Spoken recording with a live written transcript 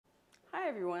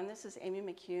everyone, this is Amy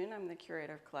McKune. I'm the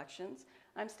curator of collections.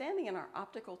 I'm standing in our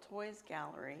Optical Toys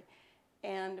gallery,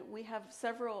 and we have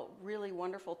several really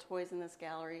wonderful toys in this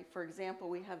gallery. For example,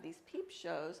 we have these peep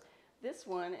shows. This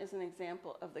one is an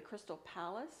example of the Crystal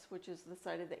Palace, which is the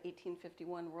site of the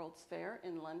 1851 World's Fair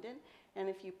in London. And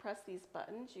if you press these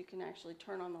buttons, you can actually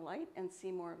turn on the light and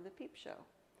see more of the peep show.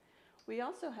 We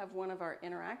also have one of our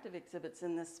interactive exhibits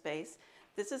in this space.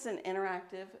 This is an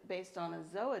interactive based on a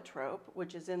zoetrope,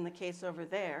 which is in the case over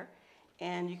there.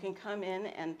 And you can come in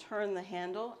and turn the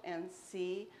handle and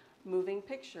see moving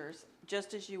pictures,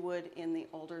 just as you would in the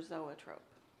older zoetrope.